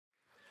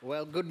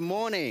Well, good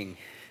morning.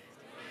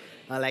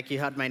 Like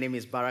you heard, my name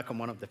is Barak. I'm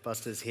one of the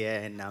pastors here,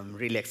 and I'm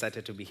really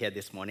excited to be here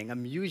this morning.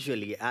 I'm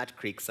usually at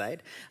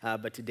Creekside,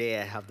 but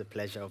today I have the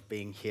pleasure of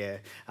being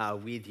here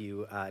with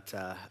you at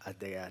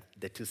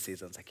the Two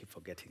Seasons. I keep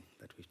forgetting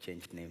that we've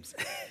changed names.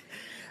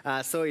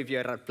 So if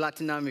you're at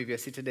Platinum, if you're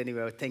seated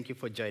anywhere, thank you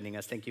for joining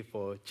us. Thank you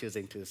for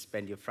choosing to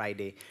spend your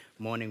Friday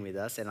morning with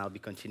us, and I'll be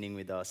continuing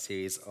with our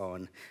series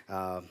on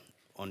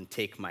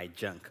Take My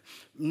Junk.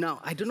 Now,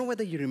 I don't know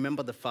whether you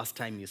remember the first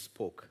time you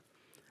spoke.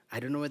 I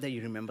don't know whether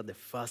you remember the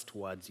first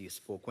words you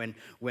spoke.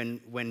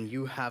 When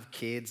you have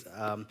kids,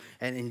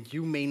 and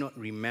you may not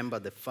remember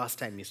the first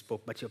time you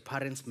spoke, but your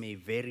parents may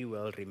very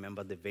well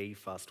remember the very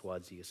first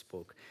words you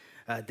spoke.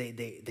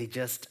 They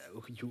just,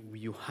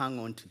 you hang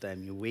on to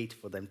them, you wait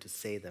for them to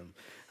say them.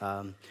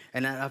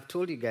 And I've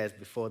told you guys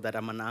before that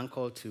I'm an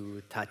uncle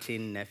to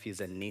 13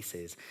 nephews and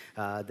nieces.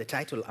 The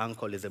title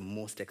uncle is the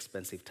most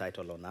expensive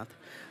title on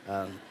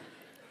earth.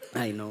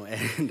 I know,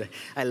 and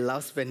I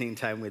love spending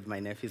time with my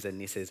nephews and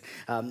nieces.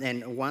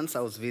 And once I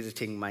was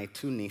visiting my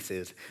two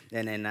nieces,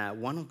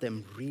 and one of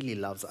them really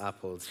loves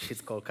apples.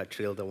 She's called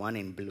Katril, the one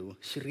in blue.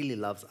 She really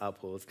loves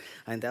apples.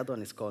 And the other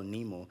one is called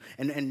Nemo.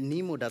 And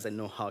Nemo didn't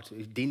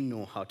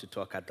know how to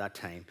talk at that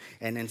time.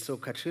 And so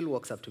Katril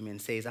walks up to me and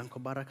says,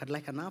 Uncle Barak, I'd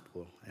like an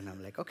apple. And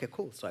I'm like, okay,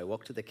 cool. So I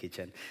walk to the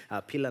kitchen,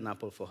 peel an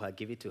apple for her,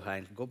 give it to her,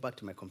 and go back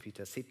to my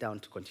computer, sit down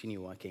to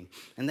continue working.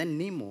 And then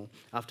Nemo,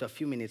 after a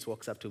few minutes,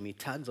 walks up to me,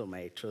 tugs on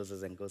my trousers,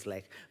 and goes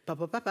like,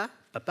 Papa, Papa,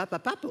 Papa, Papa,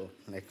 Papa.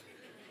 Like,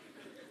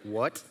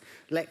 what?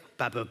 Like,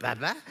 Papa,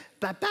 Papa,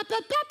 Papa, Papa,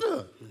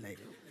 Papa. Like,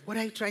 what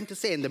are you trying to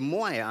say? And the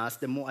more I asked,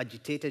 the more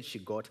agitated she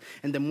got,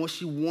 and the more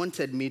she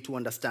wanted me to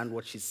understand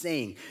what she's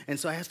saying. And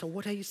so I asked her,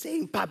 what are you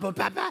saying? Papa,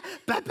 Papa,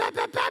 Papa,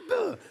 Papa,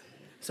 Papa.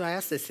 So I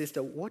asked the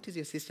sister, what is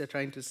your sister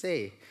trying to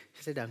say?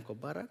 She said, Uncle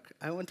Barak,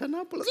 I want an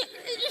apple. I was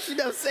like, you should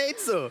have said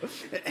so.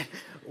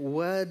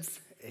 Words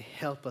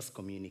help us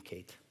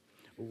communicate.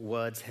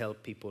 Words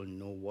help people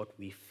know what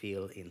we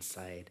feel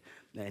inside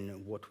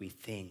and what we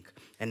think.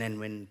 And then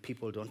when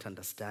people don't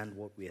understand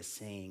what we are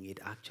saying, it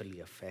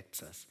actually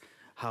affects us.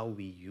 How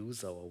we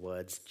use our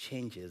words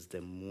changes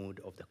the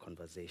mood of the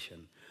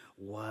conversation.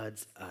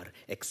 Words are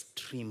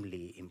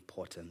extremely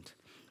important.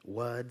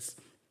 Words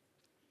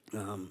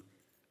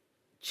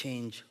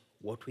change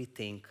what we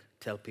think,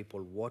 tell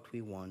people what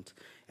we want,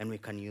 and we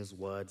can use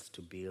words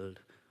to build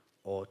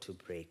or to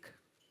break.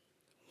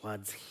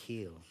 Words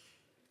heal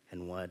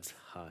and words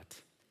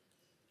hurt.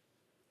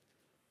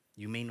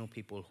 You may know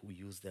people who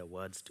use their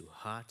words to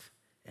hurt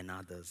and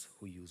others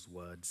who use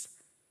words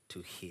to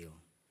heal.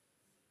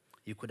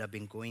 You could have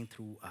been going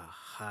through a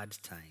hard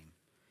time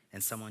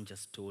and someone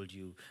just told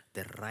you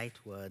the right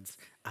words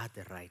at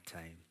the right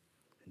time.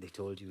 They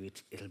told you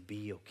it'll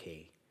be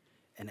okay.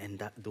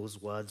 And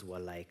those words were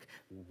like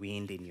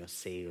wind in your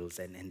sails,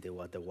 and they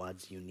were the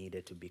words you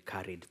needed to be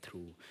carried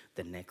through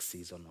the next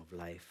season of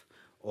life.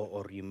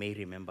 Or you may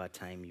remember a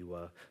time you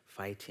were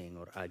fighting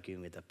or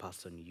arguing with a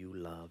person you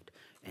loved,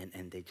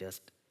 and they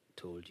just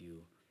told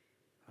you,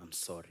 I'm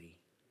sorry.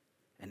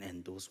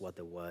 And those were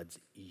the words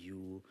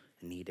you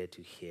needed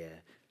to hear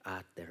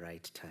at the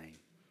right time.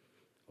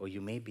 Or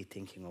you may be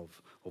thinking of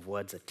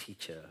words a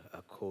teacher,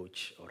 a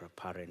coach, or a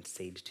parent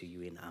said to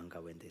you in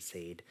anger when they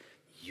said,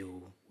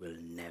 you will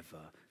never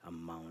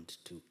amount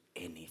to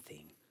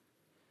anything.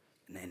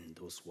 And then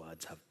those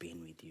words have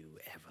been with you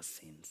ever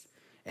since.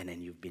 And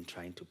then you've been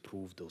trying to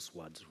prove those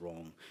words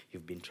wrong.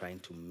 You've been trying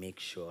to make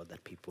sure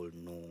that people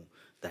know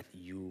that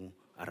you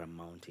are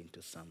amounting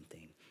to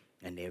something.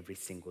 And every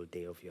single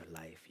day of your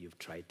life, you've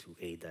tried to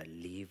either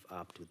live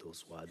up to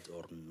those words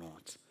or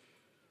not.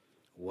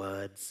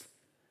 Words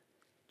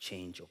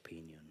change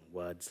opinion.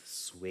 Words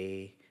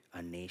sway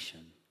a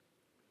nation.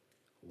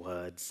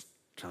 Words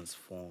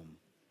transform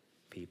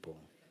people.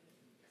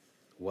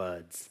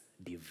 Words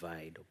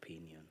divide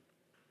opinion.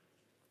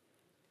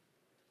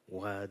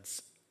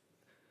 Words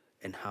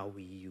and how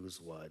we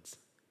use words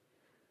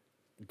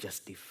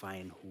just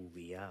define who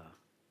we are.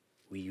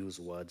 We use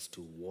words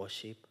to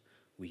worship.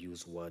 We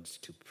use words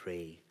to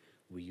pray.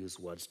 We use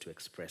words to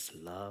express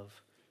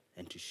love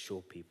and to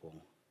show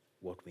people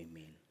what we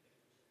mean.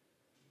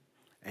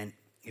 And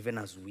even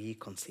as we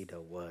consider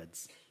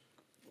words,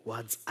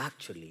 words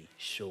actually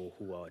show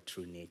who our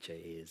true nature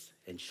is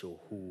and show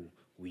who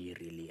we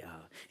really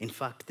are. In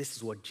fact, this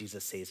is what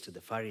Jesus says to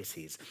the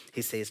Pharisees.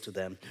 He says to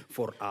them,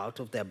 for out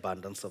of the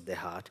abundance of the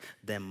heart,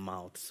 their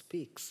mouth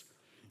speaks.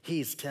 He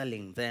is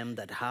telling them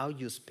that how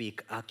you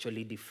speak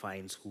actually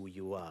defines who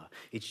you are.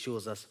 It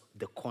shows us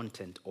the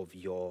content of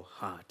your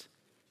heart.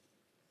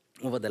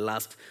 Over the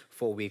last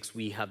 4 weeks,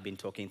 we have been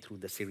talking through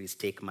the series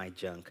Take My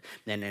Junk.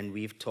 And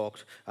we've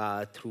talked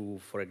through,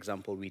 for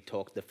example,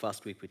 the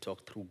first week we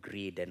talked through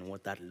greed and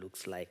what that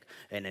looks like,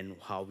 and then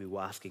how we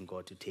were asking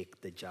God to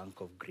take the junk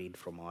of greed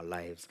from our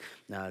lives.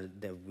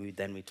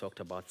 Then we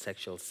talked about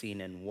sexual sin,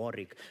 and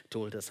Warwick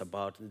told us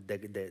about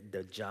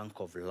the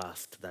junk of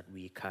lust that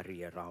we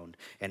carry around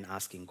and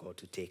asking God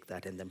to take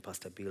that. And then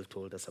Pastor Bill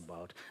told us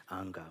about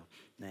anger.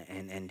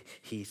 And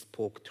he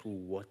spoke through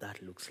what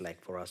that looks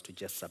like for us to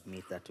just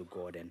submit that to God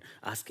God and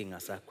asking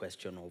us that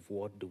question of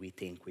what do we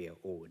think we are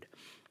owed.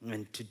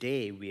 And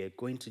today we are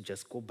going to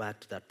just go back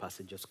to that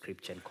passage of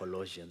scripture in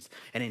Colossians.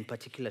 And in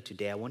particular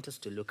today, I want us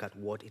to look at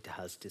what it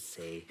has to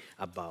say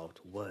about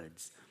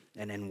words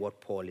and then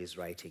what Paul is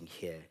writing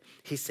here.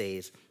 He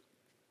says,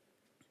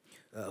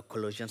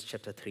 Colossians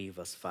chapter 3,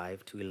 verse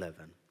 5 to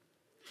 11.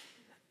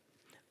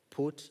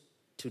 Put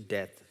to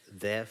death,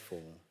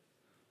 therefore,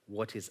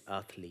 what is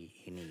earthly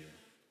in you: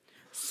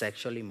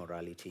 sexual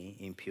immorality,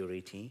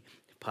 impurity,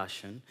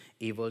 passion,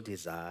 evil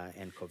desire,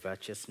 and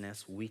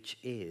covetousness, which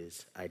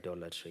is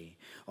idolatry.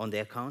 On the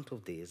account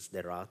of this,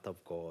 the wrath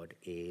of God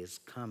is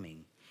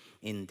coming.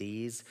 In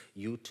these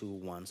you too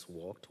once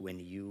walked when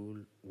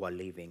you were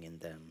living in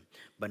them.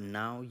 But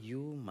now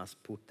you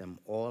must put them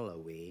all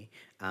away: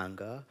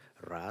 anger,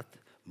 wrath,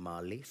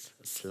 malice,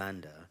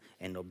 slander,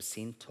 and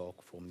obscene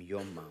talk from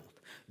your mouth.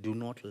 Do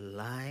not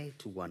lie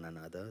to one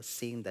another,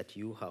 seeing that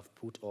you have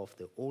put off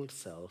the old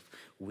self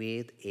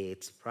with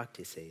its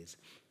practices,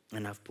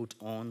 and have put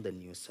on the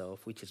new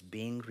self, which is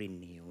being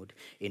renewed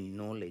in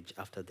knowledge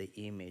after the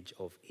image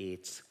of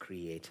its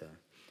creator.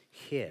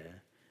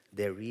 Here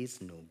there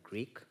is no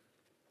Greek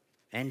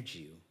and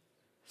Jew,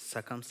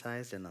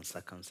 circumcised and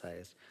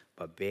uncircumcised,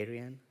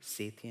 barbarian,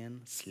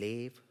 Scythian,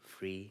 slave,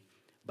 free,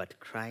 but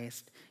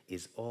Christ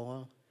is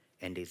all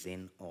and is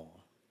in all.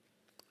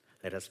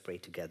 Let us pray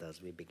together as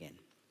we begin.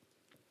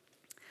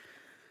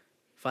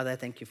 Father, I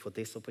thank you for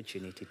this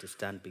opportunity to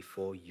stand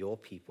before your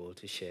people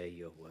to share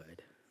your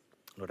word.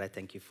 Lord, I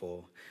thank you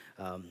for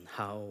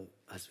how,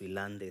 as we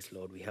learn this,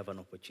 Lord, we have an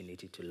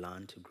opportunity to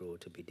learn, to grow,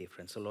 to be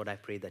different. So, Lord, I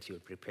pray that you'll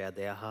prepare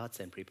their hearts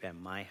and prepare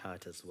my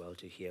heart as well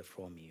to hear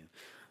from you.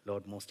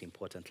 Lord, most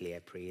importantly, I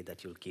pray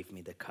that you'll give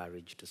me the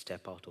courage to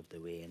step out of the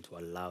way and to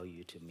allow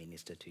you to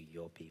minister to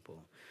your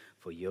people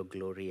for your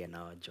glory and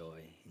our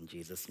joy. In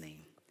Jesus'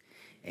 name,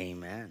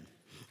 amen.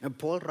 And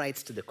Paul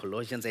writes to the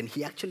Colossians, and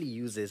he actually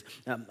uses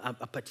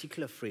a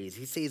particular phrase.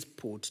 He says,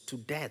 put to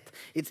death.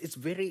 It's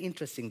very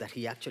interesting that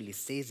he actually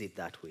says it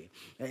that way.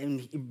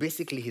 And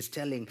basically, he's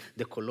telling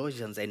the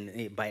Colossians,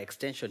 and by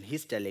extension,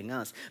 he's telling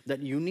us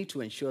that you need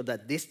to ensure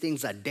that these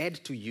things are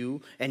dead to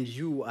you and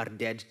you are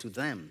dead to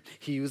them.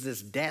 He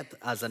uses death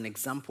as an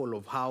example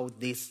of how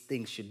these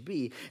things should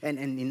be. And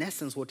in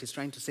essence, what he's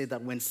trying to say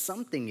that when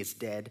something is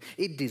dead,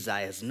 it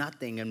desires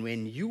nothing. And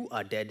when you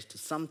are dead to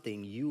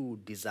something, you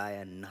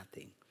desire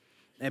nothing.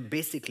 And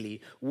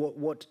basically,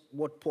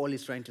 what Paul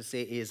is trying to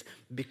say is,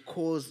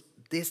 because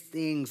these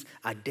things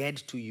are dead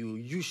to you,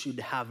 you should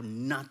have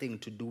nothing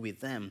to do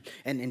with them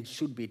and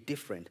should be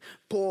different.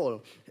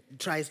 Paul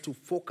tries to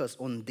focus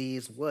on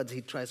these words. He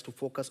tries to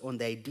focus on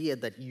the idea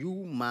that you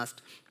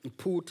must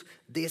put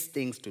these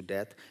things to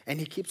death. And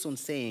he keeps on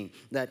saying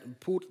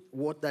that put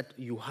what that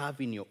you have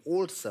in your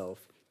old self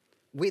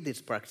with its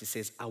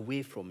practices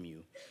away from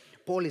you.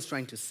 Paul is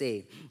trying to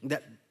say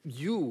that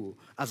you,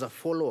 as a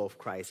follower of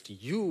Christ,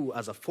 you,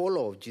 as a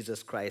follower of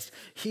Jesus Christ,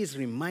 he's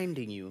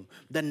reminding you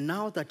that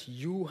now that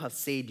you have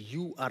said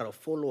you are a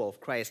follower of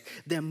Christ,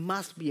 there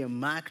must be a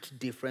marked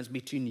difference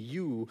between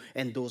you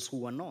and those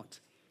who are not.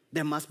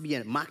 There must be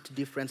a marked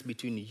difference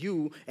between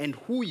you and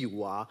who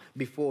you are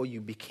before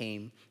you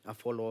became a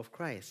follower of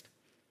Christ.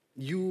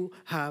 You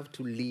have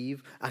to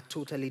live a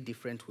totally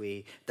different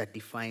way that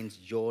defines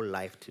your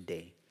life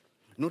today.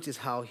 Notice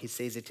how he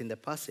says it in the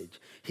passage.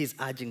 He's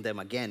urging them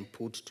again,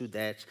 put to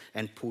death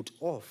and put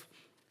off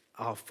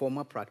our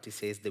former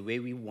practices, the way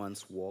we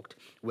once walked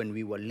when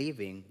we were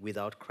living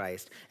without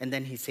Christ. And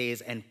then he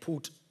says, and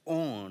put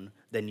on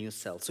the new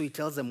self. So he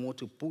tells them what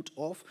to put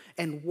off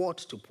and what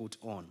to put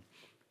on.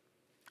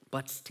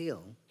 But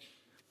still,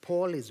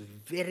 Paul is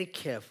very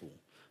careful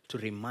to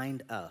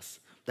remind us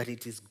that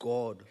it is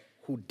God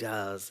who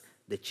does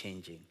the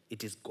changing.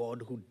 It is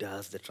God who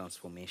does the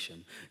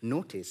transformation.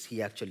 Notice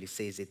he actually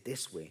says it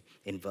this way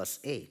in verse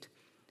 8.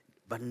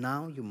 But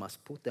now you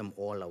must put them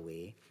all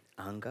away: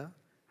 anger,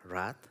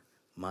 wrath,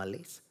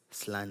 malice,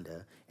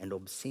 slander, and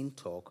obscene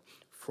talk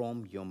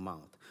from your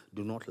mouth.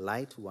 Do not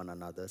lie to one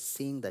another,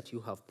 seeing that you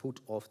have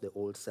put off the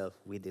old self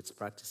with its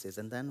practices.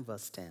 And then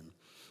verse 10.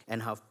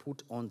 And have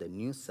put on the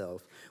new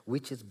self,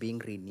 which is being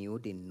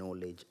renewed in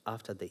knowledge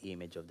after the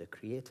image of the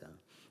Creator.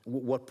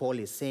 What Paul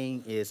is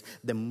saying is,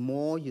 the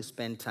more you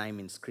spend time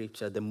in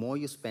Scripture, the more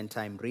you spend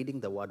time reading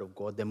the Word of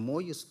God, the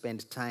more you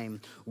spend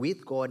time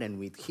with God and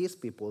with His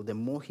people, the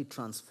more He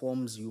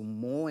transforms you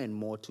more and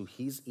more to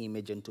His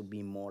image and to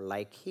be more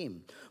like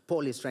Him.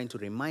 Paul is trying to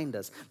remind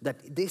us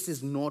that this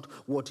is not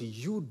what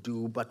you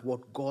do, but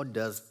what God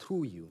does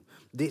through you.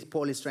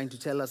 Paul is trying to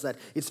tell us that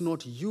it's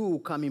not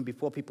you coming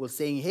before people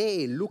saying,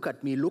 hey, look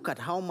at me, look at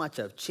how much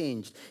I've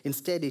changed.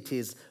 Instead, it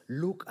is,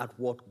 look at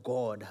what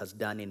God has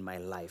done in my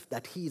life,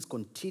 that He is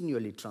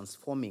continually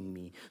transforming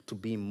me to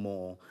be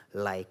more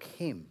like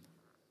Him.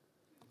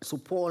 So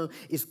Paul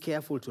is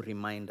careful to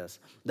remind us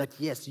that,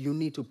 yes, you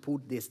need to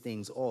put these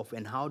things off.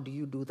 And how do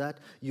you do that?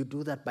 You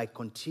do that by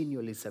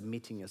continually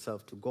submitting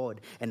yourself to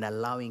God and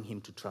allowing Him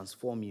to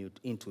transform you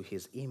into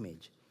His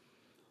image.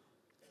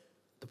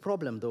 The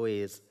problem, though,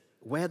 is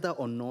whether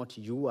or not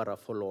you are a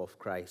follower of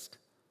Christ,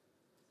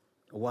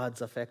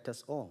 words affect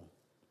us all.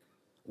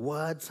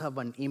 Words have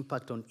an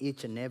impact on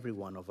each and every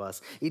one of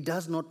us. It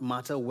does not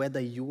matter whether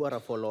you are a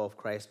follower of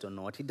Christ or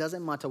not. It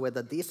doesn't matter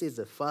whether this is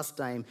the first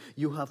time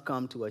you have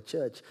come to a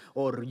church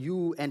or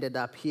you ended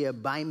up here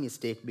by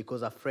mistake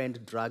because a friend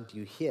dragged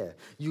you here.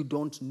 You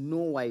don't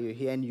know why you're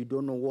here and you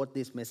don't know what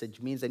this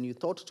message means. And you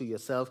thought to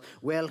yourself,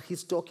 well,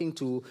 he's talking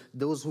to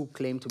those who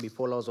claim to be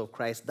followers of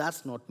Christ.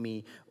 That's not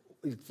me.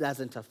 It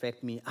doesn't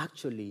affect me.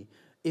 Actually,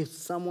 if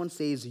someone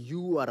says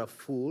you are a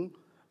fool,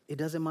 it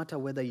doesn't matter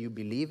whether you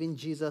believe in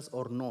Jesus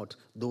or not,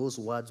 those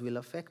words will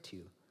affect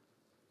you.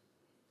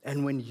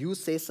 And when you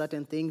say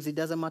certain things, it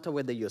doesn't matter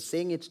whether you're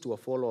saying it to a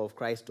follower of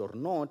Christ or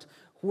not,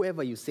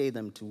 whoever you say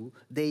them to,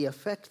 they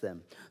affect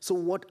them. So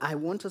what I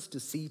want us to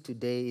see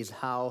today is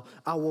how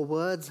our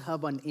words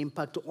have an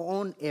impact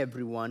on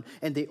everyone,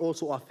 and they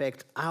also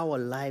affect our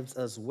lives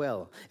as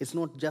well. It's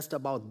not just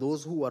about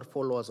those who are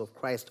followers of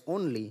Christ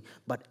only,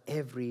 but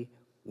every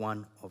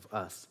one of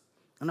us.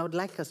 And I would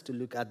like us to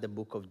look at the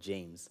book of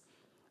James,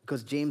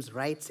 because James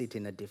writes it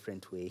in a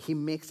different way. He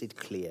makes it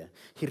clear.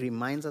 He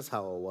reminds us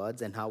how our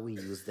words and how we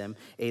use them,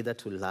 either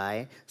to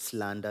lie,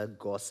 slander,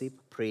 gossip,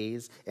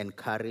 praise,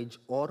 encourage,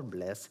 or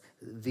bless,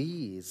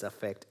 these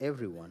affect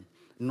everyone,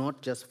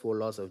 not just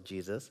followers of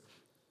Jesus,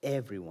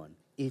 everyone,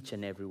 each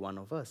and every one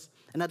of us.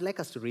 And I'd like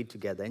us to read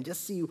together and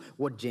just see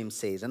what James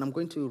says. And I'm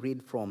going to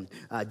read from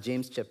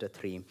James chapter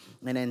 3.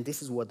 And then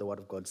this is what the Word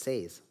of God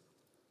says.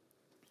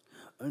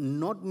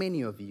 Not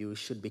many of you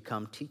should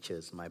become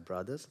teachers, my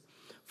brothers,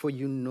 for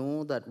you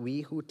know that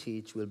we who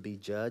teach will be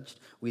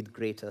judged with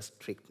greater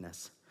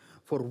strictness.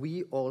 For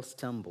we all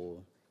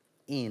stumble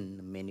in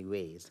many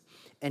ways.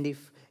 And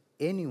if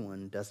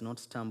anyone does not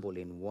stumble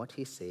in what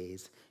he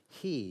says,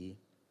 he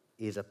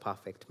is a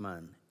perfect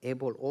man,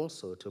 able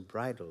also to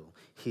bridle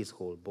his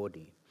whole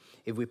body.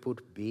 If we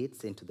put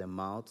bits into the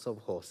mouths of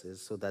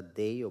horses so that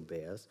they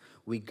obey us,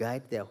 we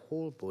guide their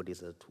whole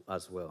bodies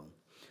as well.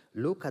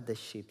 Look at the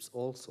ships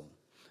also.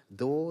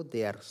 Though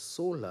they are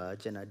so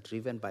large and are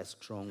driven by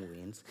strong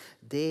winds,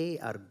 they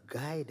are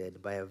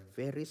guided by a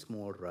very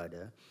small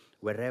rudder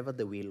wherever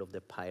the will of the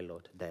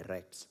pilot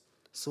directs.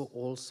 So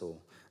also,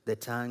 the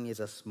tongue is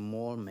a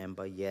small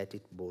member, yet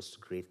it boasts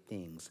great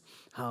things.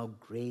 How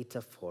great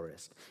a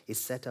forest is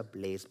set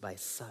ablaze by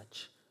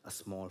such a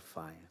small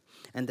fire.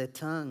 And the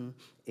tongue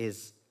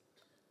is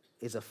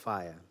a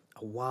fire,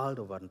 a world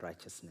of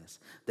unrighteousness.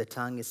 The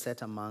tongue is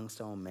set amongst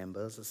our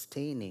members,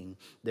 staining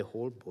the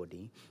whole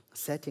body,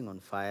 setting on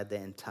fire the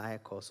entire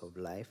course of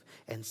life,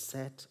 and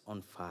set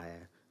on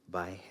fire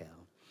by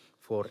hell.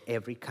 For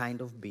every kind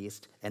of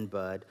beast and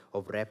bird,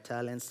 of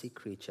reptile and sea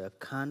creature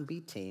can be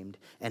tamed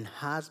and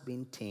has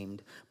been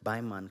tamed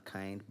by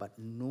mankind, but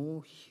no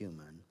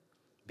human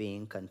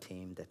being can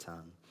tame the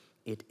tongue.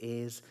 It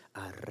is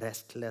a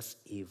restless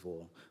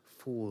evil,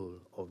 full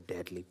of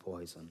deadly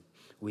poison.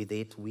 With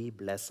it we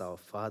bless our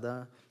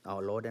Father,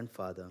 our Lord and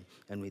Father,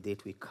 and with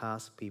it we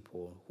curse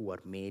people who are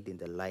made in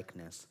the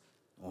likeness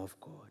of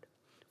God.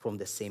 From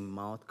the same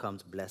mouth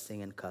comes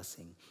blessing and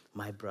cursing.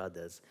 My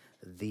brothers,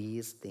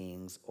 these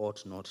things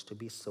ought not to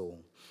be so.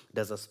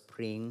 Does a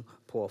spring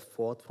pour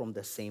forth from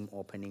the same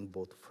opening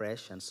both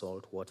fresh and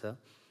salt water?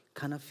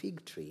 Can a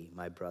fig tree,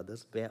 my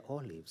brothers, bear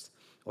olives,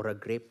 or a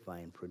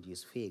grapevine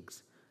produce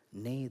figs?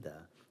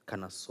 Neither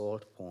can a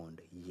salt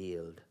pond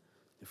yield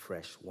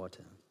fresh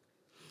water.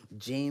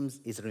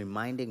 James is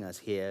reminding us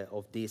here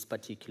of this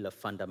particular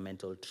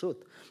fundamental truth,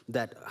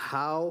 that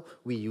how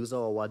we use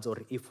our words, or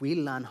if we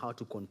learn how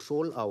to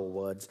control our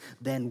words,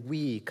 then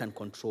we can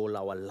control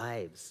our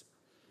lives.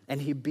 And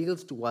he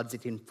builds towards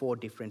it in 4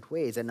 different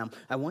ways. And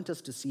I want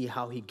us to see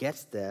how he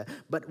gets there.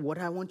 But what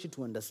I want you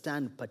to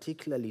understand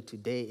particularly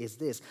today is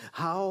this: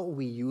 how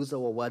we use our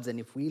words. And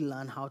if we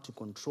learn how to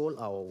control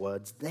our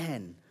words,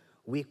 then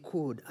we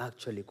could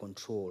actually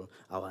control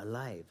our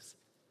lives.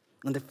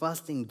 And the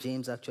first thing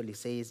James actually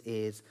says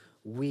is,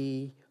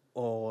 we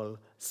all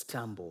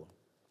stumble.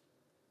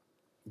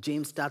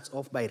 James starts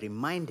off by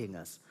reminding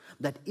us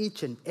that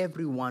each and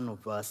every one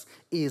of us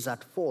is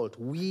at fault.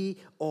 We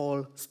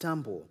all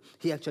stumble.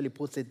 He actually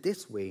puts it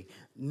this way: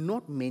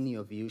 not many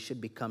of you should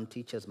become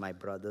teachers, my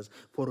brothers,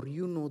 for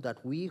you know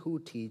that we who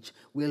teach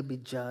will be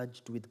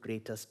judged with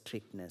greater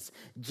strictness.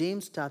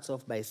 James starts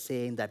off by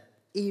saying that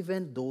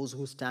even those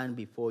who stand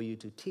before you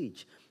to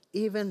teach,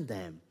 even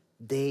them,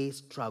 they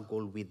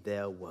struggle with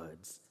their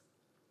words.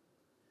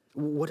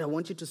 What I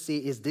want you to see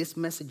is this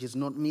message is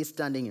not me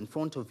standing in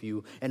front of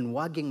you and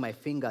wagging my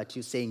finger at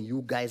you saying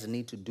you guys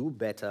need to do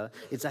better.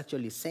 It's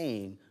actually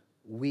saying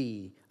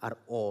we are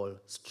all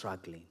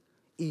struggling.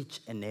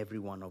 Each and every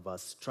one of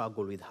us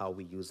struggle with how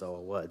we use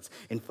our words.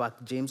 In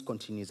fact, James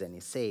continues and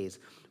he says,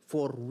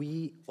 for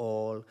we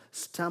all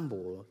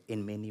stumble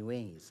in many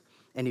ways.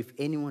 And if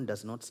anyone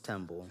does not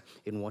stumble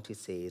in what he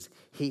says,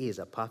 he is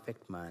a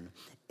perfect man,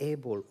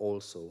 able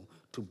also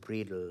to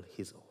bridle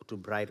his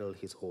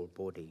whole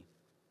body.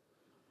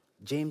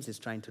 James is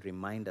trying to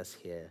remind us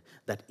here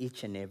that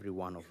each and every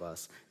one of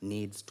us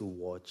needs to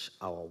watch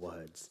our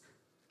words.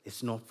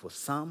 It's not for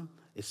some,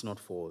 It's not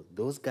for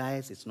those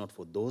guys. It's not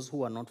for those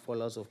who are not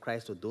followers of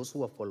Christ or those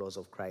who are followers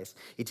of Christ.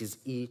 It is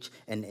each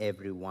and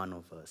every one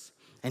of us.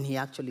 And he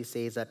actually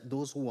says that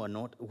those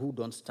who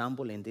don't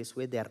stumble in this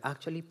way, they are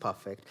actually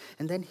perfect.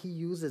 And then he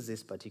uses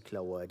this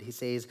particular word. He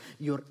says,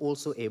 you're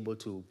also able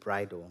to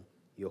bridle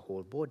your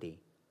whole body.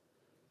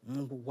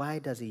 Why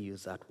does he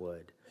use that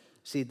word?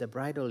 See, the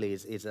bridle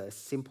is a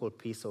simple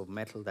piece of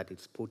metal that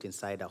is put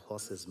inside a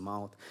horse's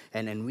mouth.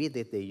 And with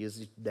it, they use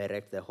it to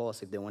direct the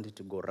horse. If they want it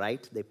to go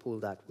right, they pull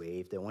that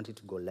way. If they want it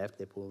to go left,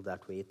 they pull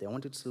that way. If they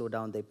want it to slow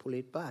down, they pull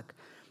it back.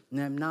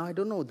 Now I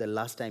don't know the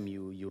last time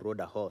you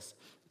rode a horse.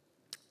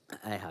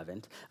 I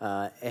haven't.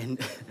 And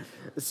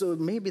so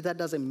maybe that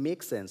doesn't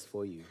make sense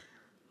for you.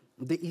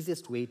 The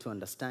easiest way to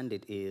understand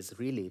it is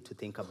really to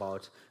think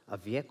about a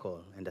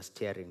vehicle and a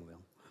steering wheel.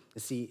 You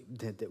see,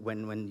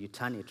 when you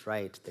turn it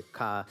right, the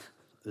car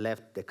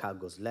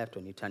goes left.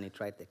 When you turn it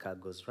right, the car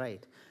goes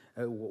right.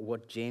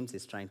 What James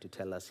is trying to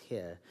tell us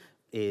here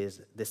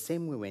is the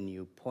same way when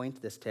you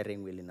point the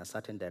steering wheel in a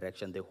certain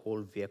direction, the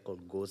whole vehicle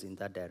goes in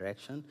that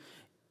direction,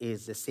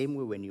 is the same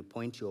way when you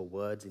point your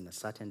words in a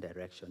certain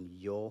direction,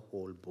 your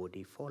whole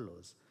body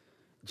follows.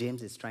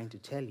 James is trying to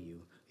tell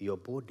you, your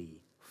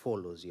body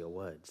follows your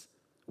words.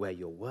 Where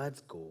your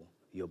words go,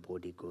 your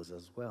body goes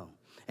as well.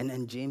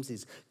 And James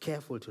is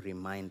careful to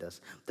remind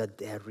us that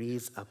there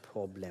is a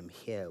problem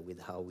here with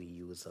how we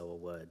use our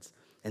words.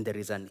 And there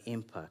is an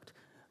impact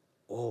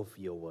of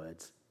your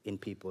words in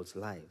people's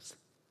lives.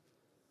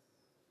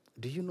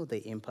 Do you know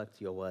the impact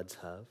your words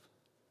have?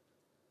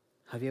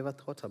 Have you ever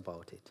thought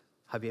about it?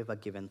 Have you ever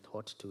given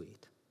thought to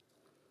it?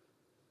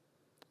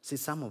 See,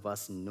 some of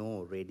us know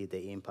already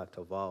the impact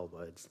of our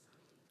words.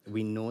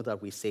 We know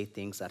that we say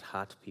things that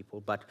hurt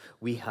people, but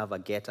we have a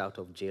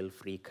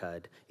get-out-of-jail-free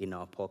card in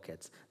our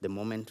pockets. The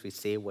moment we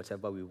say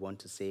whatever we want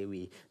to say,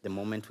 the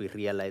moment we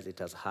realize it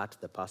has hurt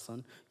the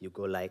person, you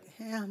go like,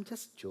 hey, I'm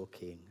just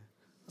joking.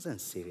 I wasn't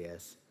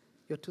serious.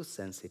 You're too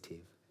sensitive.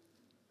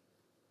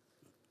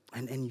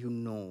 And you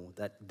know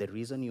that the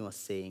reason you are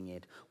saying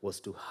it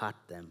was to hurt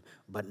them,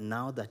 but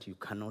now that you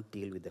cannot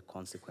deal with the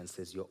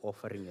consequences, you're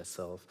offering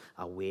yourself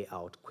a way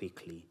out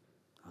quickly.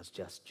 I was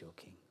just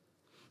joking.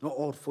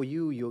 Or for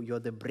you, you're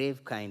the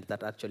brave kind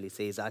that actually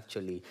says,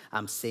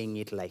 I'm saying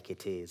it like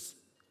it is.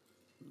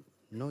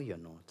 No, you're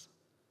not.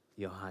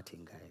 You're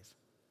hurting, guys.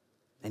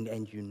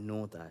 And you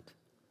know that.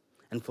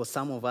 And for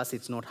some of us,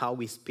 it's not how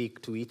we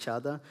speak to each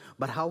other,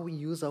 but how we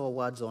use our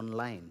words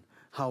online,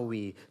 how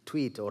we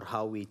tweet or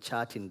how we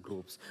chat in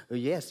groups.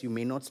 Yes, you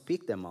may not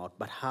speak them out,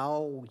 but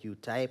how you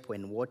type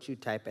and what you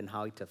type and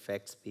how it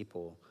affects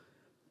people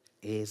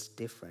is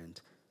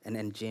different.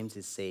 And James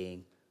is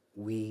saying,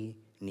 we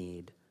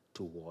need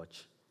to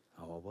watch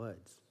our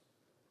words.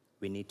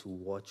 We need to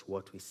watch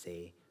what we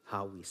say,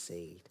 how we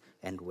say it,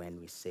 and when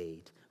we say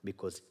it,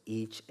 because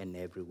each and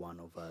every one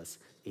of us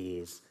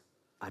is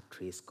at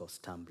risk of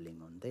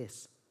stumbling on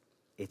this.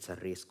 It's a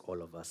risk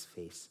all of us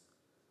face.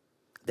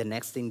 The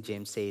next thing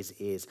James says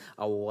is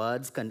our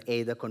words can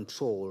either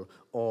control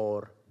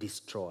or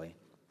destroy.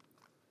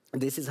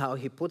 This is how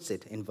he puts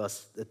it in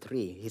verse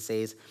 3. He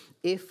says,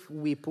 if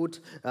we put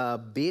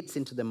bits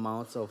into the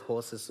mouths of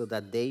horses so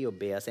that they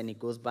obey us, and he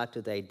goes back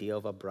to the idea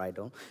of a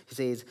bridle, he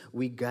says,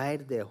 we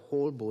guide their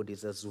whole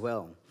bodies as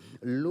well.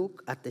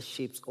 Look at the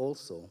ships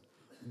also.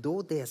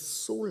 Though they are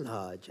so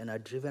large and are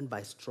driven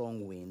by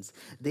strong winds,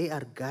 they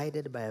are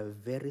guided by a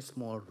very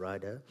small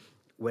rudder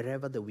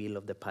wherever the wheel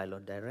of the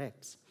pilot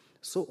directs.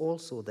 So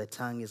also the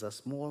tongue is a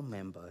small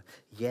member,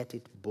 yet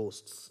it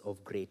boasts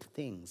of great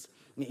things.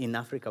 In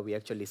Africa, we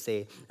actually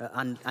say,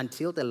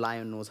 until the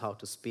lion knows how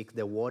to speak,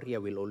 the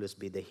warrior will always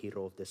be the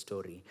hero of the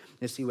story.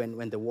 You see,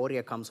 when the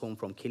warrior comes home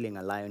from killing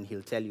a lion,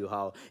 he'll tell you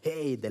how,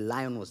 hey, the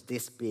lion was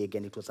this big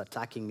and it was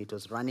attacking me, it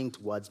was running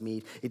towards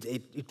me,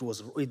 it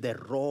was the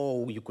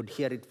roar, you could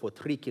hear it for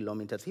 3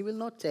 kilometers. He will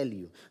not tell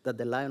you that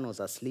the lion was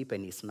asleep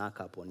and he snuck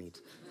up on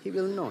it. He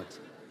will not.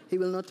 He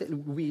will not.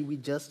 We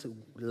just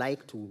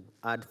like to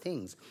add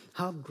things.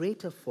 How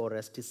great a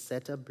forest is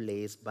set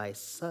ablaze by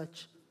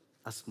such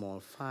a small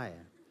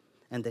fire.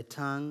 And the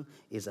tongue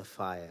is a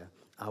fire,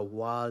 a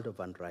world of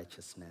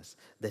unrighteousness.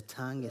 The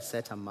tongue is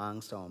set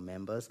amongst our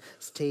members,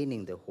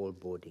 staining the whole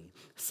body,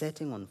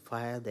 setting on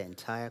fire the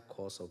entire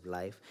course of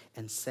life,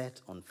 and set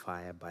on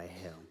fire by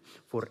hell.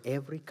 For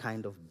every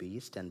kind of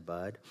beast and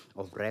bird,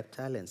 of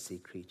reptile and sea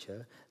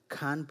creature,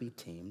 can be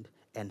tamed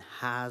and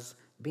has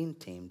been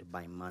tamed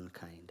by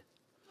mankind.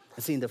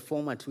 See, in the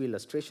former two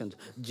illustrations,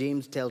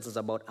 James tells us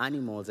about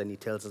animals and he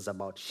tells us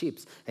about sheep.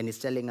 And he's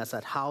telling us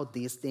that how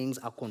these things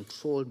are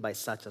controlled by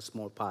such a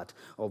small part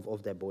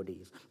of their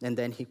bodies. And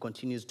then he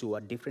continues to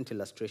a different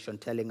illustration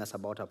telling us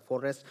about a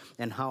forest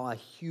and how a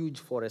huge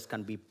forest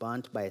can be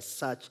burnt by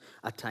such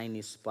a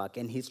tiny spark.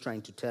 And he's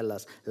trying to tell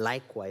us,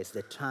 likewise,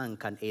 the tongue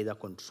can either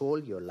control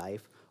your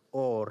life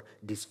or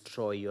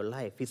destroy your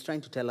life. He's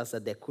trying to tell us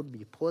that there could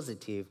be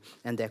positive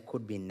and there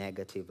could be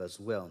negative as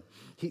well.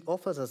 He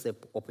offers us the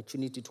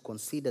opportunity to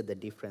consider the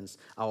difference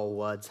our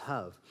words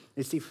have.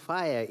 You see,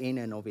 fire in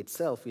and of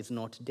itself is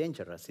not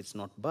dangerous. It's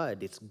not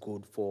bad. It's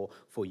good for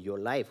your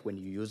life. When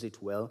you use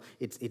it well,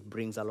 it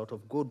brings a lot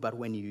of good. But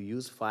when you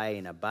use fire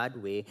in a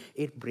bad way,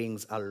 it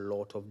brings a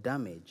lot of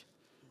damage.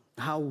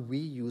 How we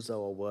use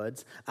our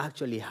words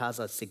actually has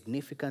a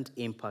significant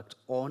impact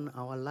on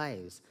our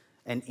lives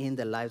and in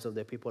the lives of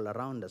the people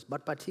around us.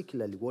 But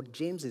particularly, what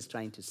James is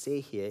trying to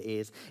say here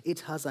is it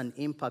has an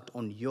impact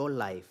on your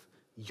life,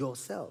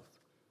 yourself.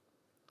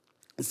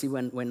 See,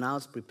 when I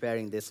was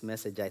preparing this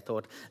message, I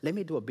thought, let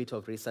me do a bit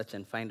of research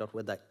and find out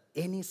whether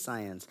any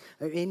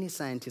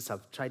scientists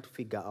have tried to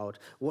figure out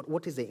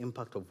what is the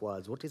impact of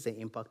words, what is the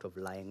impact of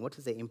lying, what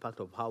is the impact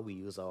of how we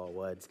use our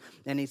words.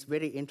 And it's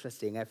very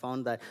interesting. I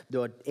found that there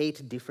were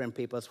 8 different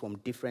papers from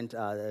different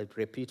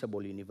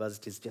reputable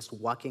universities just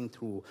working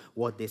through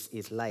what this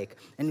is like.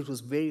 And it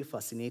was very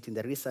fascinating.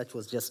 The research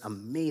was just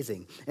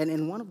amazing.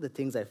 And one of the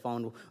things I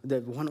found,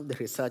 one of the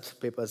research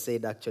papers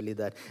said actually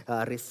that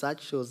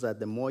research shows that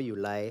the more you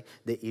lie,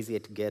 the easier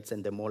it gets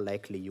and the more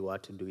likely you are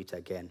to do it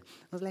again.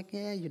 I was like,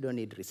 yeah, you don't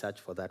need research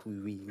for that.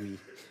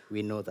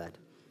 We know that.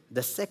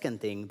 The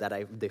second thing that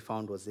they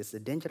found was this: the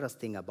dangerous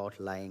thing about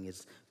lying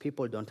is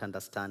people don't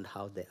understand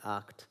how the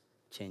act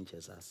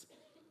changes us.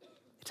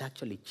 It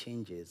actually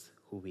changes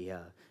who we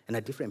are. And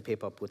a different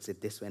paper puts it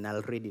this way, and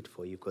I'll read it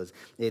for you because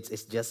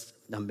it's just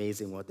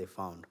amazing what they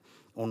found.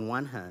 On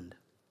one hand,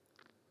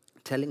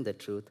 telling the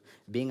truth,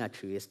 being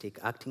altruistic,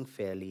 acting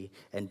fairly,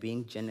 and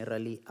being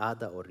generally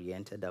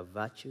other-oriented are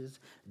virtues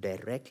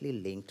directly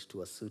linked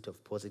to a suite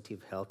of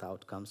positive health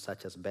outcomes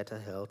such as better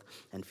health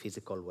and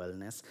physical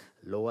wellness,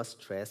 lower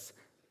stress,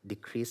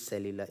 decreased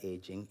cellular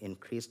aging,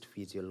 increased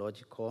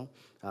physiological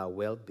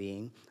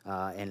well-being,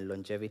 and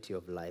longevity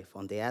of life.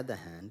 On the other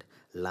hand,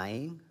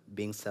 lying,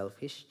 being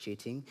selfish,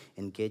 cheating,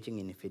 engaging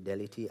in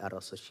infidelity are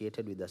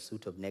associated with a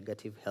suite of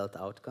negative health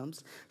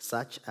outcomes,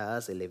 such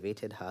as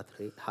elevated heart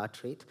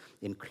rate,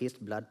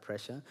 increased blood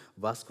pressure,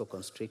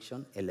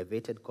 vasoconstriction,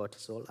 elevated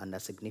cortisol, and a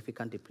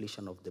significant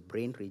depletion of the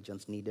brain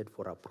regions needed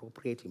for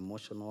appropriate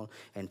emotional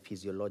and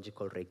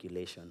physiological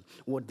regulation.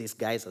 What these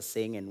guys are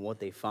saying and what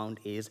they found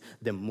is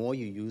the more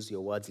you use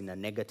your words in a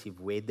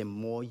negative way, the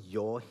more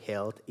your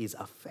health is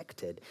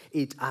affected.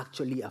 It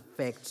actually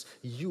affects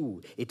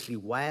you. It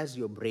rewires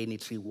your brain.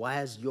 It rewires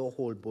your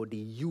whole body.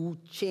 You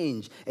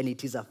change, and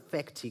it is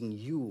affecting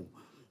you.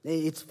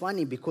 It's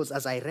funny because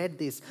as I read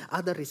this,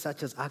 other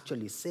researchers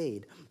actually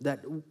said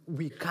that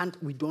we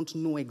don't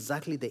know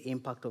exactly the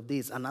impact of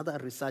this. Another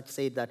research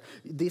said that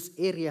this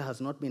area has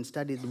not been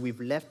studied.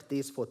 We've left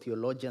this for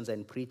theologians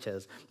and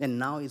preachers, and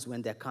now is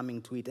when they're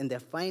coming to it. And they're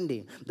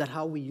finding that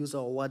how we use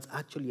our words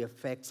actually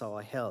affects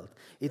our health.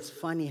 It's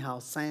funny how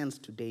science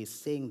today is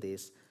saying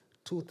this.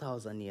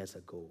 2,000 years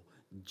ago,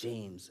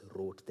 James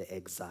wrote the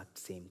exact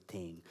same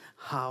thing.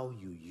 How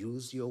you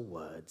use your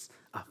words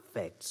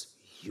affects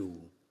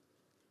you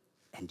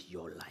and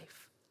your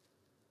life.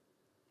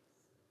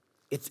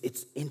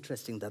 It's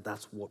interesting that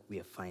that's what we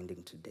are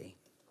finding today.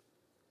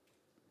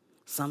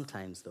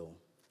 Sometimes, though,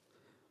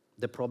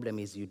 the problem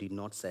is you did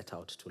not set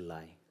out to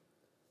lie.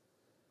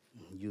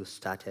 You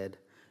started,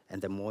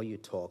 and the more you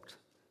talked,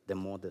 the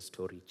more the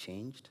story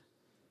changed,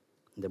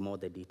 the more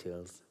the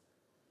details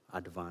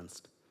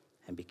advanced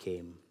and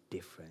became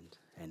different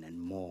and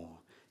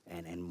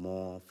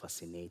more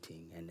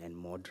fascinating and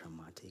more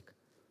dramatic.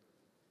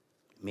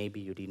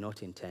 Maybe you did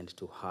not intend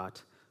to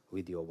hurt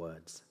with your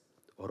words,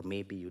 or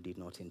maybe you did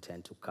not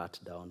intend to cut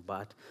down,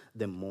 but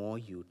the more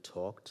you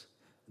talked,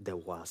 the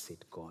worse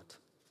it got.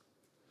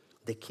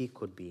 The key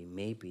could be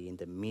maybe in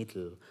the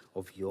middle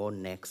of your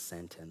next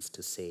sentence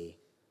to say,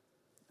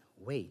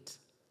 wait.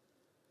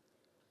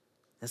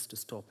 Just to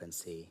stop and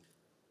say,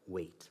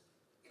 wait.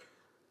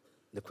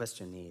 The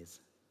question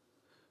is,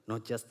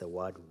 not just the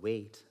word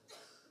wait,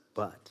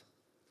 but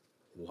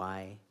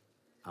why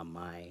am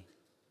I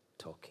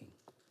talking?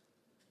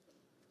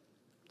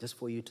 Just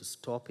for you to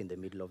stop in the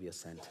middle of your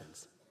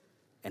sentence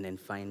and then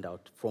find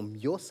out from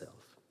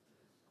yourself,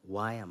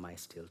 why am I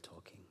still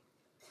talking?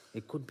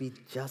 It could be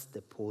just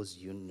the pause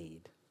you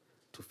need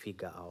to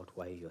figure out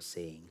why you're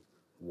saying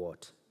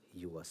what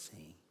you are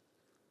saying.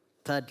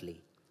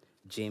 Thirdly,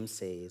 James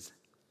says,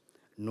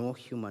 no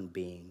human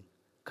being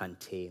can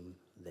tame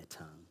the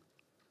tongue.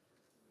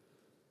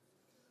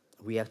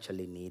 We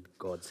actually need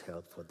God's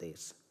help for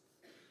this.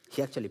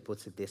 He actually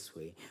puts it this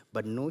way,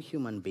 but no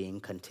human being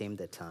can tame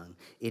the tongue.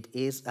 It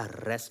is a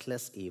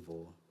restless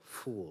evil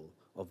full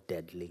of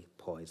deadly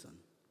poison.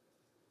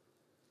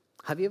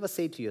 Have you ever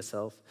said to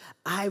yourself,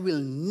 I will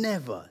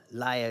never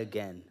lie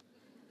again?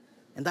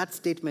 And that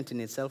statement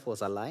in itself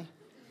was a lie.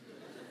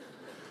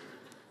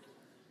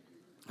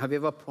 Have you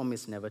ever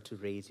promised never to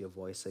raise your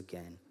voice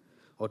again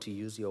or to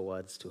use your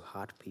words to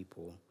hurt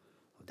people,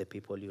 the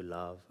people you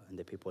love and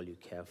the people you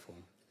care for?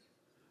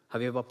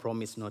 Have you ever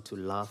promised not to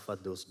laugh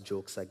at those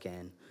jokes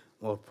again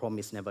or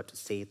promised never to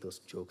say those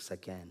jokes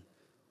again?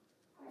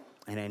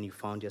 And then you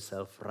found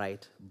yourself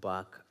right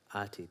back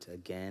at it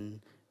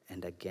again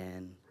and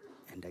again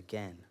and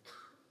again.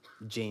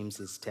 James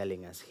is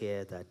telling us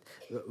here that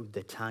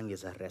the tongue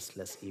is a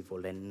restless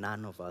evil and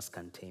none of us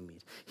can tame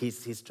it.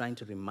 He's trying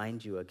to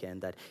remind you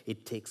again that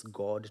it takes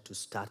God to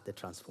start the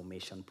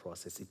transformation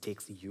process. It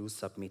takes you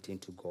submitting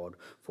to God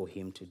for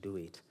him to do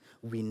it.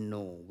 We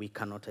know we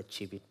cannot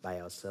achieve it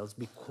by ourselves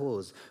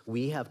because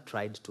we have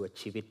tried to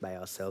achieve it by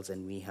ourselves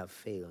and we have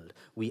failed.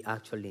 We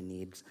actually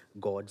need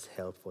God's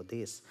help for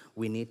this.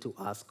 We need to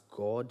ask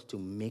God to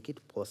make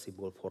it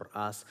possible for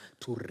us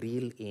to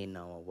reel in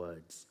our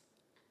words.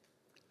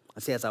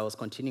 See, as I was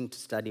continuing to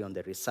study on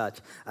the research,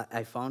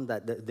 I found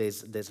that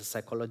there's a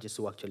psychologist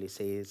who actually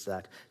says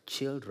that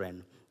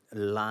children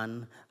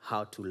learn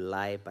how to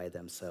lie by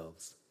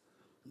themselves.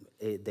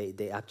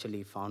 They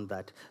actually found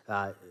that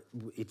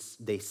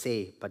they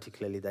say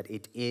particularly that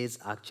it is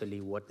actually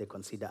what they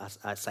consider as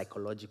a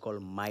psychological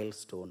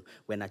milestone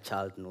when a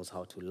child knows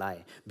how to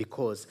lie,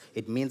 because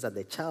it means that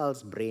the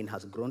child's brain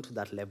has grown to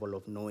that level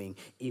of knowing,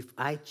 if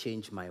I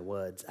change my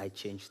words, I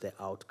change the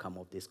outcome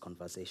of this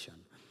conversation.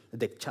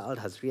 The child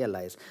has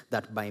realized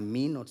that by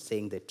me not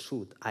saying the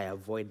truth, I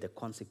avoid the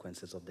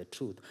consequences of the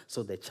truth,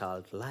 so the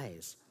child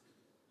lies.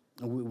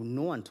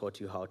 No one taught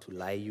you how to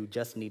lie. You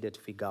just needed to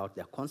figure out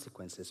the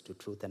consequences to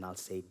truth, and I'll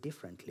say it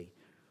differently.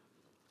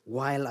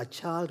 While a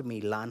child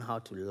may learn how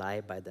to lie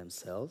by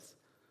themselves,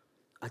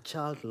 a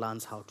child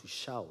learns how to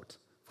shout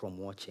from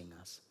watching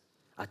us.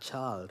 A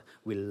child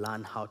will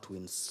learn how to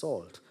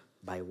insult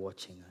by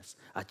watching us.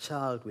 A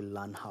child will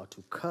learn how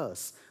to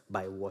curse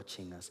by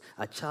watching us.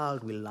 A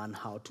child will learn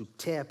how to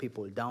tear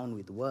people down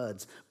with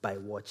words by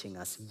watching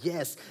us.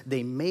 Yes,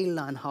 they may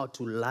learn how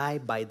to lie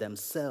by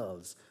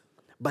themselves,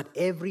 but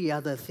every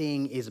other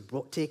thing is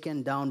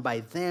taken down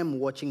by them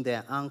watching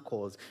their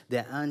uncles,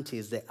 their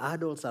aunties, the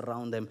adults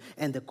around them,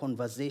 and the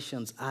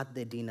conversations at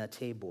the dinner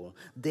table.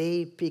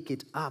 They pick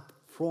it up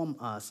from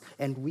us,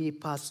 and we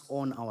pass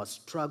on our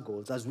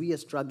struggles. As we are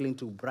struggling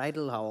to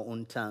bridle our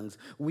own tongues,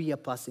 we are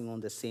passing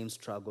on the same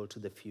struggle to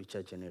the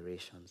future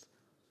generations.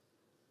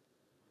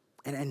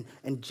 And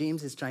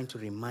James is trying to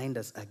remind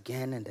us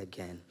again and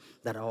again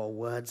that our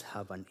words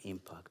have an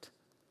impact.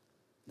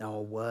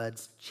 Our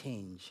words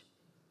change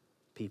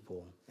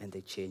people, and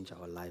they change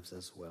our lives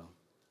as well.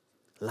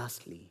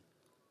 Lastly,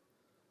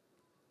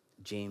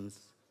 James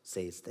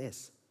says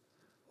this: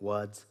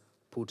 words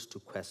put to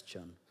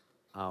question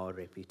our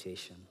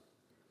reputation.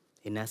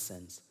 In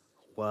essence,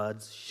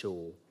 words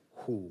show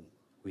who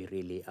we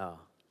really are.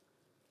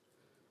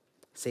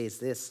 Says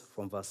this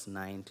from verse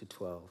 9 to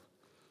 12.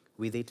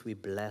 With it we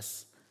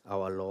bless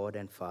our Lord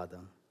and Father,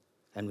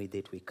 and with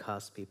it we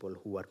curse people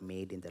who are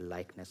made in the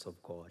likeness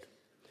of God.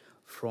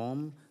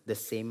 From the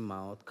same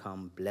mouth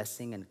come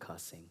blessing and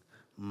cursing.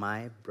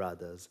 My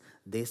brothers,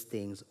 these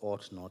things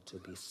ought not to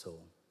be so.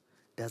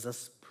 Does a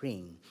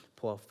spring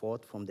pour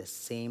forth from the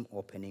same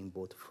opening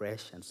both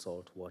fresh and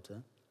salt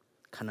water?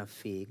 Can a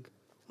fig,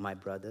 my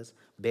brothers,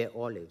 bear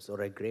olives,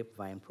 or a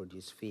grapevine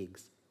produce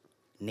figs?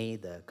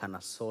 Neither can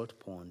a salt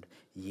pond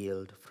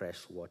yield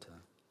fresh water.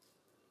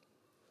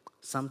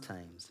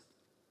 Sometimes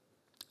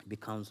it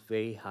becomes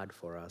very hard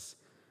for us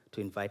to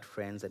invite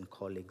friends and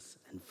colleagues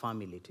and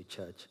family to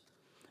church,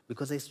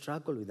 because they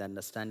struggle with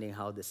understanding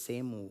how the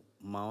same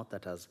mouth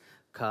that has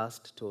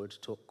cursed, told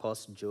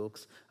coarse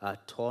jokes,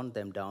 torn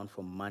them down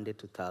from Monday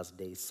to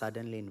Thursday is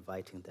suddenly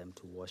inviting them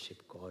to worship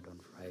God on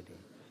Friday.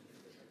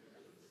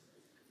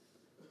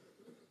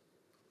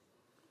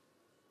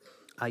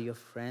 Are your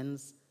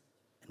friends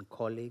and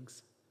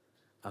colleagues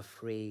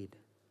afraid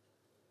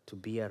to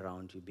be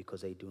around you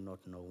because they do not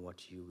know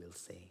what you will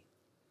say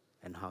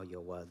and how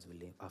your words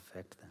will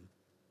affect them?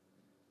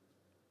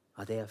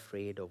 Are they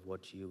afraid of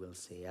what you will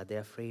say? Are they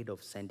afraid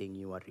of sending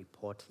you a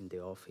report in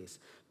the office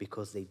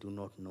because they do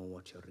not know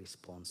what your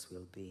response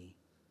will be?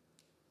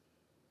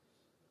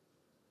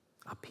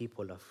 Are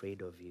people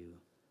afraid of you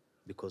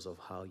because of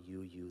how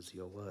you use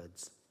your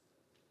words?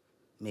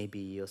 Maybe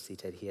you're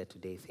seated here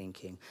today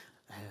thinking,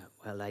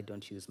 well, I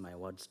don't use my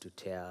words to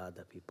tear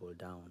other people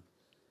down.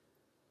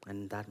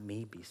 And that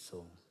may be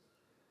so.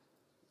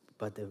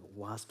 But the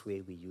worst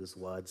way we use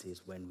words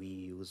is when we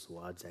use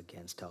words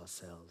against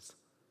ourselves.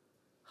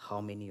 How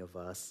many of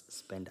us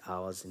spend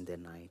hours in the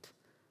night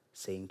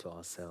saying to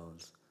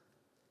ourselves,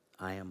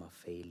 I am a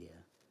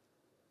failure.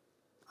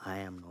 I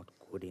am not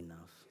good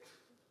enough.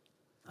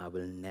 I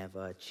will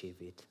never achieve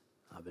it.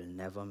 I will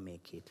never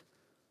make it,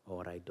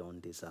 or I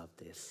don't deserve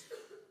this.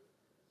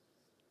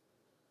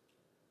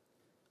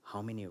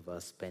 How many of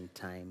us spend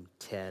time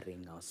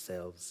tearing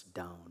ourselves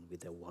down with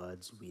the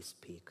words we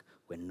speak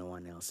when no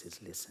one else is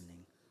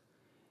listening?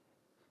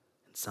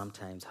 And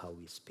sometimes how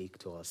we speak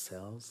to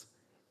ourselves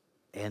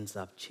ends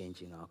up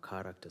changing our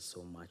character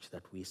so much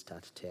that we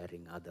start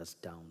tearing others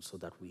down so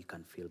that we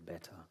can feel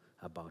better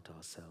about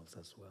ourselves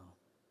as well.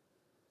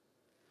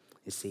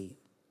 You see,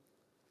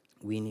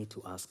 we need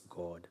to ask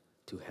God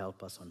to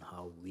help us on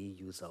how we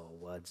use our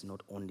words,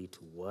 not only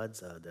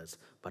towards others,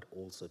 but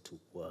also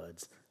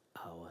towards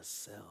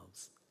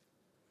ourselves.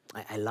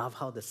 I love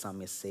how the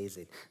psalmist says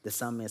it. The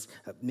psalmist,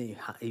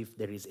 if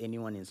there is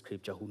anyone in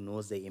scripture who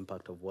knows the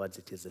impact of words,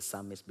 it is the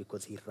psalmist,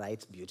 because he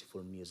writes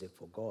beautiful music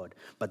for God.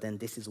 But then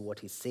this is what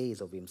he says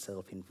of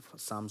himself in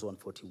Psalms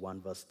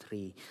 141 verse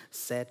 3.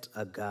 Set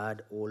a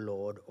guard, O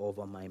Lord,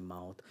 over my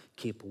mouth.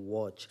 Keep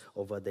watch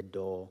over the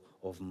door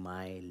of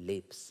my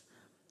lips.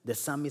 The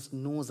psalmist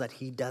knows that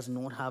he does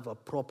not have a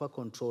proper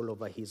control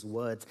over his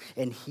words,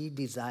 and he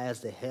desires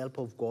the help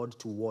of God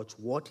to watch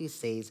what he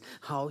says,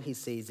 how he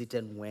says it,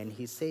 and when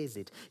he says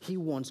it. He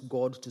wants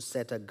God to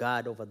set a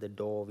guard over the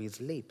door of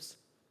his lips.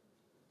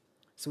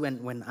 So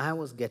when I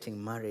was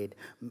getting married,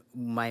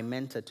 my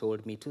mentor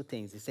told me two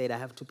things. He said, I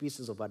have two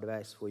pieces of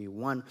advice for you.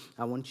 One,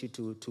 I want you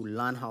to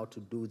learn how to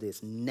do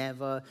this.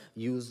 Never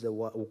use the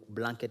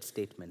blanket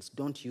statements.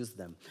 Don't use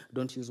them.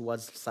 Don't use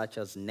words such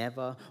as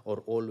never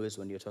or always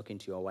when you're talking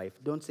to your wife.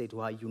 Don't say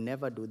to her, you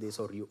never do this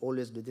or you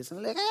always do this.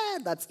 And I'm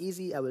like, that's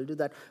easy. I will do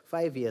that.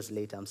 5 years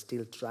later, I'm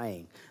still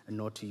trying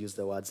not to use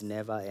the words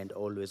never and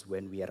always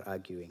when we are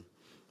arguing.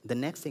 The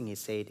next thing he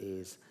said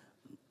is,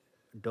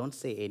 don't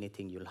say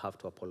anything you'll have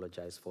to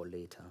apologize for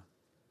later.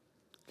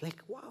 Like,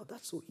 wow,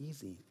 that's so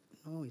easy.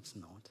 No, it's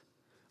not.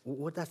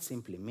 What that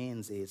simply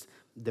means is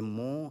the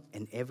more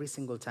and every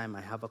single time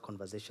I have a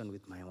conversation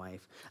with my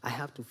wife, I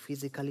have to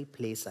physically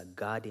place a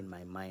guard in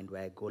my mind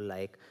where I go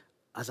like,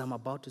 as I'm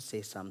about to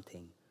say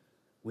something,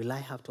 will I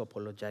have to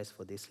apologize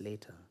for this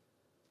later?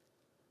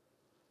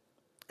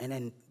 And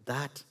then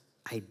that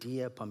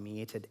idea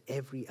permeated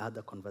every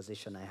other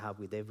conversation I have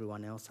with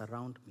everyone else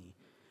around me.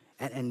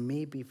 And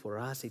maybe for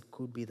us, it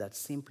could be that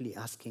simply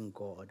asking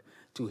God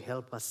to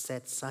help us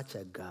set such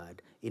a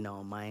guard in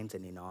our minds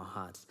and in our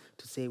hearts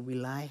to say,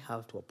 will I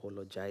have to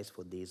apologize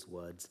for these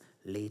words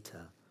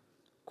later?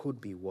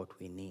 Could be what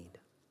we need.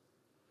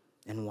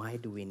 And why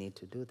do we need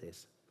to do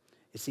this?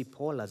 You see,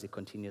 Paul, as he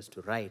continues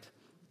to write,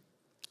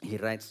 he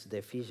writes to the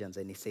Ephesians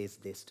and he says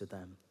this to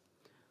them.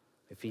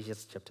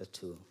 Ephesians chapter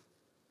 2.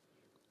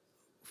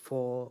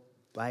 For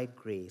by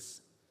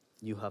grace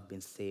you have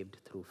been saved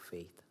through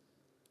faith.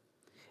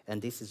 And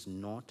this is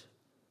not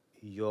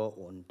your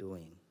own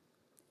doing.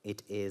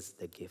 It is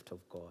the gift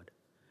of God.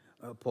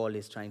 Paul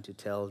is trying to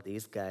tell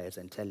these guys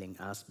and telling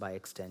us by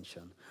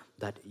extension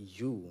that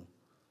you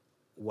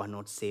were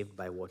not saved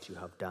by what you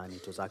have done.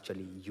 It was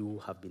actually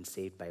you have been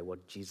saved by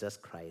what Jesus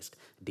Christ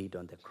did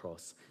on the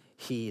cross.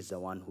 He is the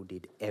one who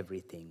did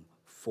everything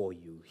for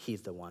you.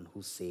 He's the one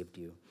who saved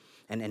you.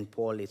 And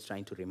Paul is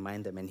trying to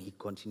remind them, and he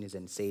continues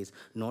and says,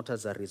 not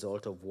as a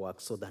result of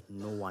work, so that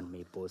no one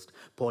may boast.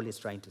 Paul is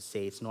trying to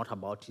say it's not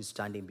about you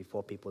standing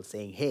before people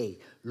saying, hey,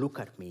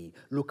 look at me,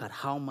 look at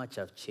how much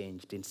I've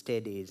changed.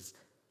 Instead is,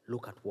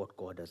 look at what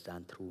God has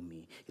done through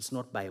me. It's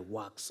not by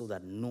work so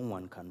that no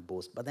one can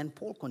boast. But then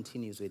Paul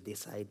continues with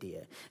this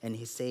idea, and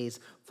he says,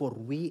 for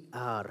we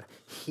are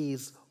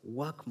his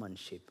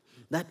workmanship.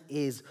 That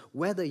is,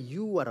 whether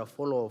you are a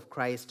follower of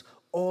Christ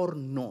or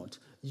not,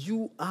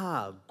 you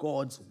are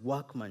God's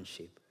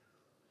workmanship.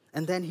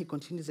 And then he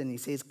continues and he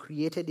says,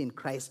 created in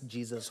Christ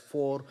Jesus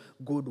for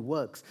good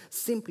works.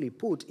 Simply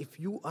put, if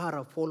you are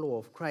a follower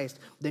of Christ,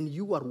 then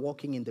you are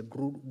walking in the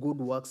good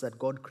works that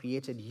God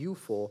created you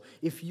for.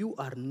 If you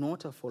are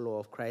not a follower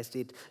of Christ,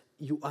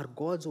 you are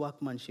God's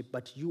workmanship,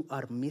 but you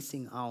are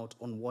missing out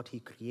on what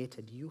he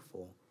created you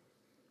for.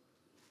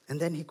 And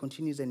then he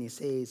continues and he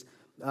says,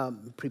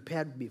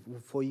 prepared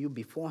for you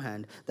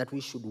beforehand that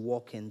we should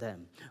walk in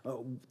them.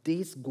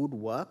 These good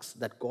works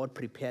that God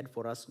prepared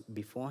for us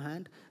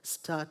beforehand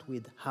start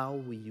with how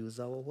we use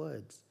our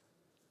words.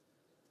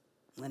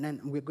 And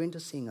then we're going to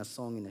sing a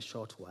song in a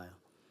short while.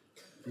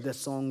 The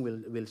song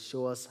will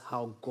show us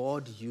how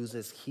God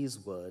uses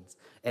his words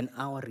and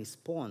our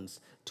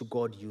response to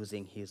God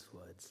using his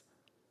words.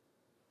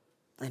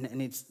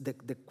 And it's the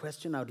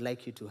question I would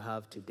like you to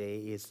have today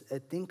is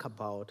think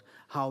about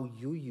how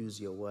you use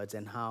your words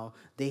and how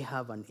they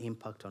have an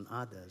impact on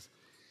others.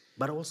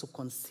 But also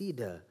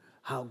consider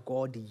how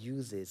God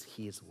uses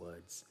his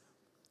words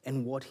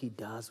and what he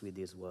does with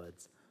his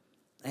words.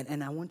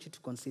 And I want you to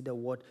consider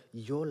what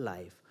your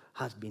life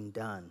has been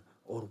done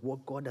or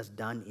what God has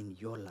done in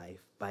your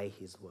life by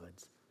his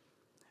words.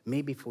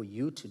 Maybe for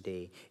you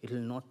today, it will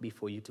not be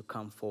for you to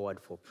come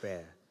forward for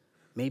prayer.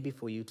 Maybe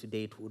for you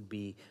today it would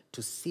be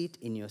to sit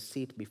in your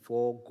seat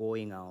before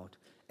going out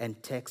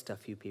and text a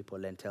few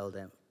people and tell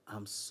them,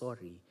 I'm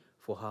sorry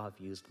for how I've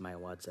used my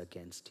words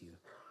against you.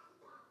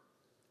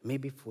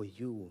 Maybe for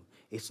you,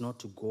 it's not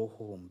to go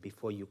home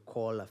before you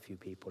call a few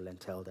people and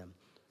tell them,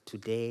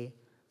 today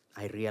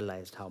I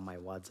realized how my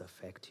words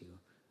affect you,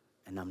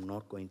 and I'm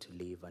not going to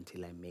leave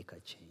until I make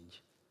a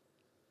change.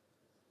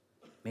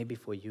 Maybe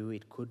for you,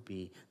 it could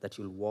be that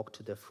you'll walk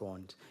to the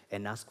front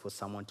and ask for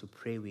someone to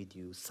pray with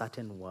you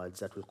certain words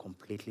that will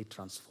completely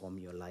transform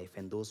your life.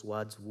 And those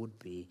words would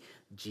be,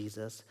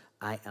 Jesus,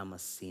 I am a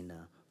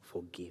sinner,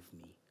 forgive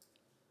me.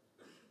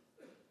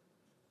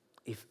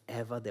 If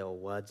ever there were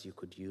words you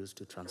could use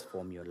to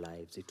transform your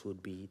lives, it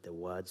would be the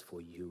words for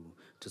you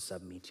to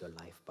submit your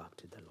life back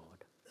to the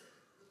Lord.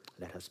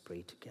 Let us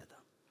pray together.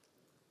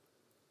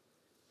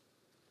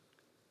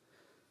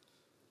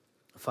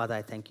 Father,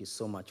 I thank you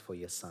so much for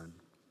your son.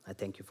 I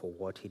thank you for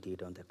what he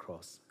did on the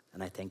cross.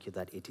 And I thank you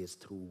that it is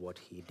through what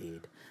he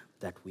did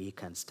that we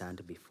can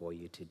stand before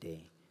you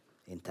today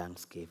in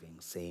thanksgiving,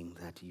 saying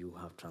that you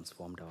have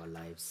transformed our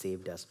lives,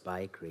 saved us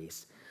by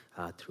grace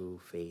through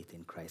faith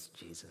in Christ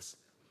Jesus.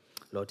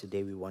 Lord,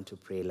 today we want to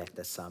pray like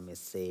the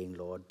psalmist, saying,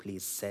 Lord,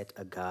 please set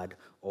a guard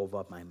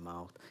over my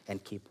mouth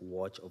and keep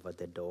watch over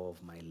the door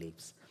of my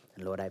lips.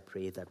 And Lord, I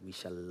pray that we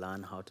shall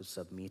learn how to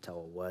submit our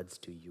words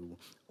to you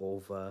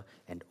over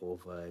and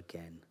over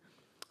again.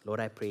 Lord,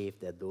 I pray if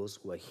there are those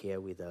who are here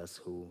with us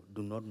who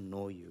do not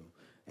know you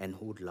and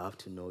who would love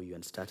to know you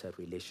and start a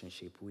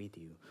relationship with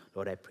you,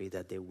 Lord, I pray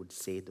that they would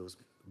say those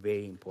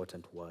very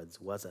important words,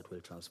 words that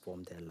will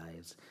transform their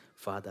lives.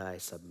 Father, I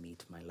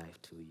submit my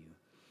life to you.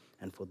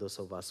 And for those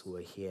of us who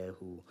are here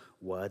who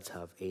words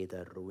have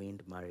either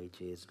ruined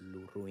marriages,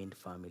 ruined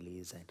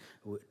families,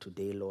 and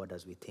today, Lord,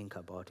 as we think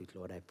about it,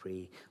 Lord, I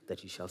pray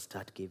that you shall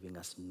start giving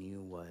us new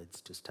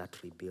words to start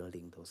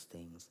rebuilding those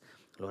things.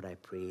 Lord, I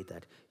pray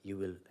that you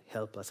will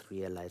help us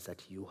realize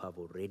that you have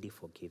already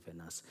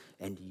forgiven us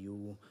and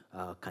you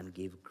can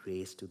give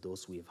grace to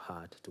those we've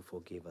hurt to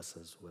forgive us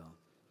as well.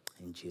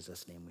 In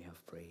Jesus' name we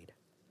have prayed.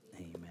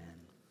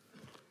 Amen.